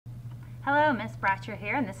Hello, Ms. Bratcher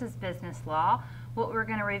here, and this is Business Law. What we're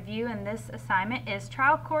going to review in this assignment is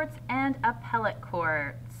trial courts and appellate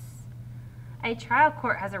courts. A trial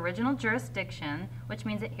court has original jurisdiction, which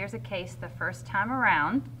means it hears a case the first time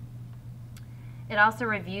around. It also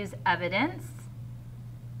reviews evidence,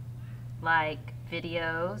 like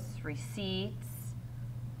videos, receipts,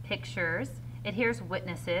 pictures. It hears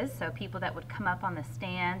witnesses, so people that would come up on the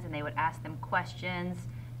stands and they would ask them questions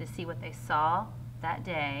to see what they saw that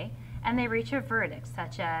day. And they reach a verdict,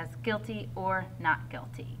 such as guilty or not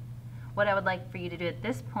guilty. What I would like for you to do at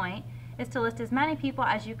this point is to list as many people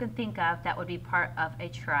as you can think of that would be part of a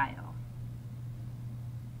trial.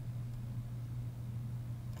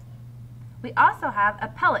 We also have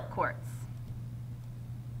appellate courts.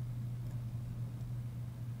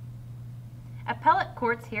 Appellate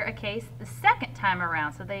courts hear a case the second time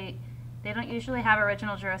around, so they don't usually have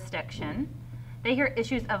original jurisdiction. They hear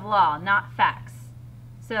issues of law, not facts.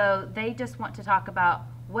 So they just want to talk about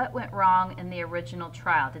what went wrong in the original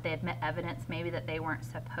trial. Did they admit evidence maybe that they weren't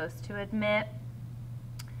supposed to admit?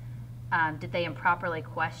 Did they improperly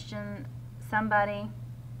question somebody?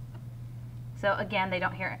 So again, they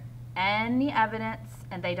don't hear any evidence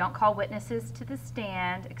and they don't call witnesses to the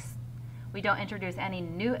stand. We don't introduce any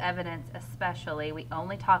new evidence especially. We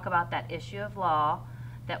only talk about that issue of law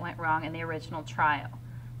that went wrong in the original trial.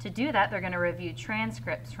 To do that, they're going to review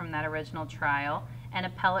transcripts from that original trial and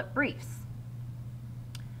appellate briefs.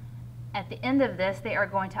 At the end of this, they are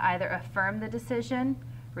going to either affirm the decision,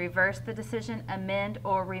 reverse the decision, amend,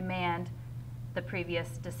 or remand the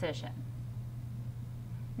previous decision.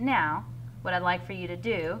 Now, what I'd like for you to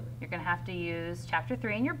do, you're going to have to use Chapter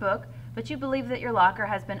 3 in your book, but you believe that your locker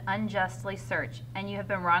has been unjustly searched and you have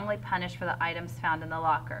been wrongly punished for the items found in the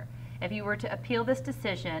locker. If you were to appeal this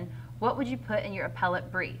decision, what would you put in your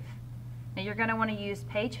appellate brief? Now you're going to want to use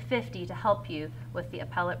page 50 to help you with the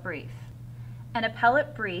appellate brief. An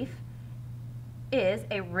appellate brief is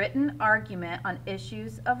a written argument on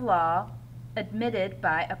issues of law admitted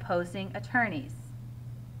by opposing attorneys.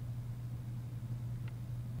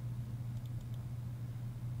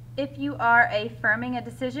 If you are affirming a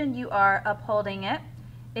decision, you are upholding it.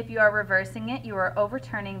 If you are reversing it, you are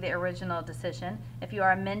overturning the original decision. If you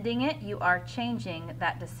are amending it, you are changing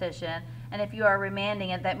that decision. And if you are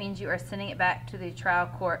remanding it, that means you are sending it back to the trial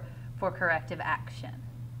court for corrective action.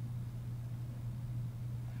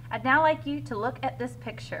 I'd now like you to look at this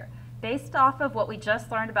picture. Based off of what we just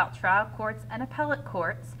learned about trial courts and appellate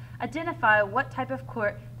courts, identify what type of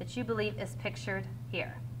court that you believe is pictured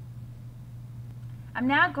here. I'm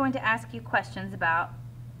now going to ask you questions about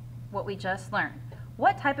what we just learned.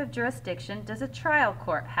 What type of jurisdiction does a trial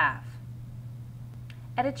court have?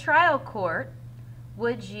 At a trial court,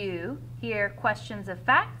 would you hear questions of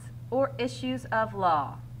facts or issues of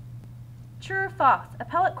law? True or false?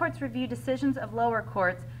 Appellate courts review decisions of lower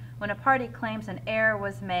courts when a party claims an error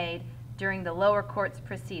was made during the lower court's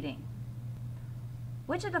proceeding.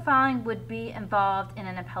 Which of the following would be involved in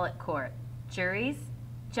an appellate court? Juries,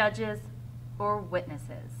 judges, or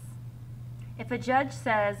witnesses? If a judge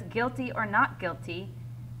says guilty or not guilty,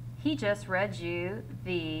 he just read you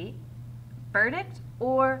the verdict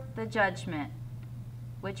or the judgment.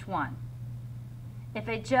 Which one? If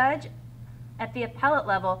a judge at the appellate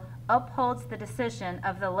level upholds the decision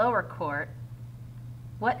of the lower court,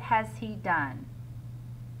 what has he done?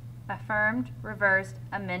 Affirmed, reversed,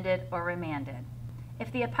 amended, or remanded.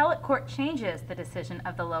 If the appellate court changes the decision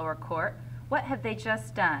of the lower court, what have they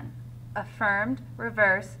just done? Affirmed,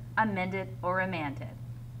 reversed, amended, or remanded.